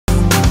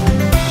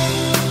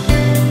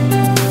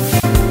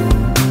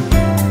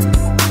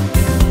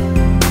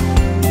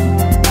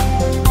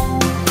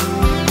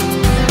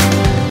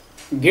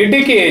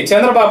గిడ్డికి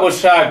Chandrababu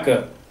shock.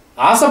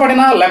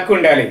 ఆశపడినా luck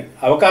ఉండాలి,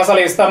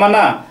 అవకాశాలు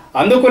ఇస్తామన్నా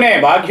అందుకునే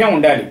భాగ్యం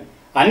ఉండాలి,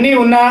 అన్నీ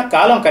ఉన్నా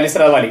కాలం కలిసి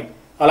రావాలి.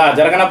 అలా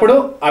జరగనప్పుడు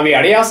అవి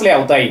అడియాసలే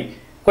అవుతాయి.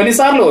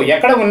 కొన్నిసార్లు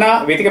ఎక్కడ ఉన్నా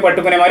వెతికి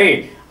పట్టుకునే మరి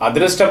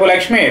అదృష్టపు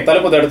లక్ష్మి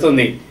తలుపు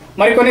దడుతుంది.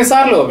 మరి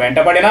కొన్నిసార్లు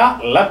వెంటపడినా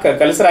లక్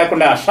కలిసి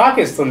రాకుండా షాక్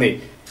ఇస్తుంది.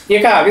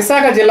 ఇక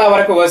విశాఖ జిల్లా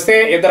వరకు వస్తే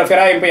ఇద్దరు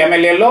ఫిరాయింపు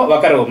ఎమ్మెల్యేల్లో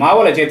ఒకరు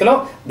మావోల చేతిలో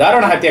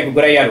దారుణ హత్యకు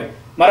గురయ్యారు.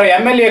 మరో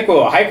ఎమ్మెల్యేకు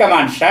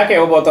హైకమాండ్ షాక్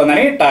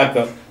ఇవ్వబోతోందని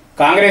టాక్.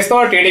 కాంగ్రెస్ తో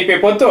టీడీపీ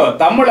పొత్తు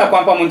తమ్ముళ్ల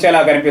కొంప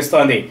ముంచేలా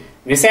కనిపిస్తోంది.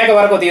 విశాఖ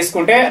వరకు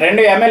తీసుకుంటే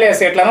 2 ఎమ్మెల్యే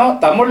సీట్లను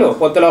తమ్ముళ్లు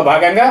పొత్తులో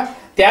భాగంగా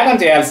త్యాగం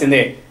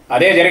చేయాల్సిందే.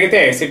 అదే జరిగితే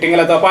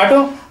సిట్టింగ్లతో పాటు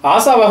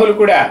ఆశావహులు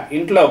కూడా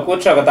ఇంట్లో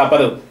కూర్చోక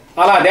తప్పదు.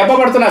 అలా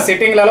దెబ్బపడుతున్న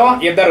సిట్టింగ్లలో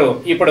ఇద్దరు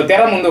ఇప్పుడు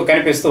తెర ముందు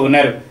కనిపిస్తూ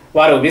ఉన్నారు.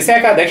 వారు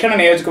విశాఖ దక్షిణ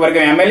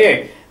నియోజకవర్గం ఎమ్మెల్యే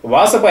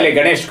వాసుపల్లి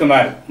గణేష్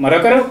కుమార్,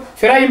 మరొకరు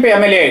ఫిరాయింపు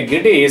ఎమ్మెల్యే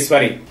గిడ్డి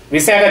ఈశ్వరి.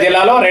 విశాఖ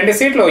జిల్లాలో 2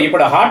 సీట్లు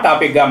ఇప్పుడు హాట్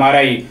టాపిక్ గా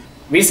మారాయి.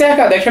 విశాఖ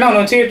దక్షిణం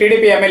నుంచి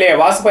టీడీపీ ఎమ్మెల్యే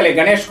వాసుపల్లి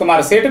గణేష్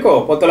కుమార్ సీటుకు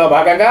పొత్తులో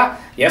భాగంగా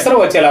ఎసరు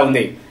వచ్చేలా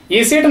ఉంది. ఈ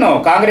సీటును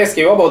కాంగ్రెస్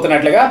కి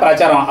ఇవ్వబోతున్నట్లుగా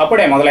ప్రచారం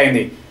అప్పుడే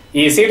మొదలైంది.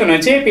 ఈ సీటు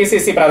నుంచి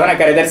పిసిసి ప్రధాన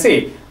కార్యదర్శి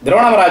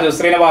ద్రోణంరాజు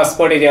శ్రీనివాస్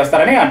పోటీ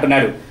చేస్తారని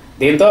అంటున్నారు.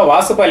 దీంతో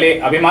వాసుపల్లి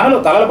అభిమానులు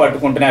తలలు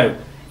పట్టుకుంటున్నారు.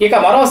 ఇక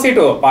మరో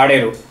సీటు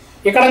పాడేరు.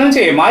 ఇక్కడ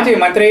నుంచి మాజీ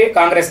మంత్రి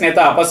కాంగ్రెస్ నేత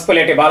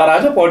పసుపులేటి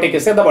బాలరాజు పోటీకి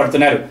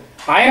సిద్ధపడుతున్నారు.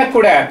 ఆయనకు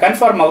కూడా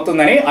కన్ఫర్మ్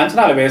అవుతుందని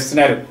అంచనాలు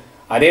వేస్తున్నారు.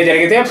 అదే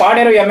జరిగితే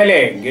పాడేరు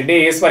ఎమ్మెల్యే గిడ్డి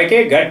ఈశ్వరికి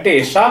గట్టి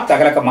షాక్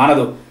తగలక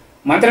మానదు.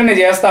 మంత్రిని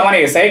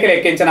చేస్తామని సైకిల్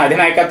ఎక్కించిన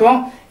అధినాయకత్వం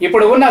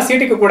ఇప్పుడు ఉన్న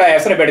సీటుకి కూడా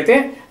ఎసరు పెడితే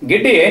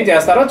గిడ్డి ఏం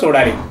చేస్తారో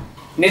చూడాలి.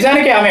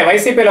 నిజానికి ఆమె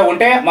వైసీపీలో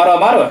ఉంటే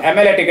మరోమారు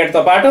ఎమ్మెల్యే టికెట్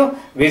తో పాటు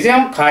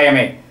విజయం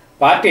ఖాయమే.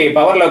 పార్టీ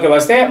పవర్లోకి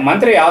వస్తే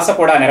మంత్రి ఆశ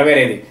కూడా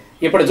నెరవేరేది.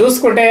 ఇప్పుడు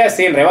చూసుకుంటే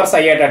సీన్ రివర్స్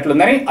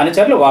అయ్యేటట్లుందని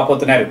అనుచరులు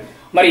వాపోతున్నారు.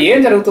 మరి ఏం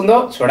జరుగుతుందో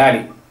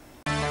చూడాలి.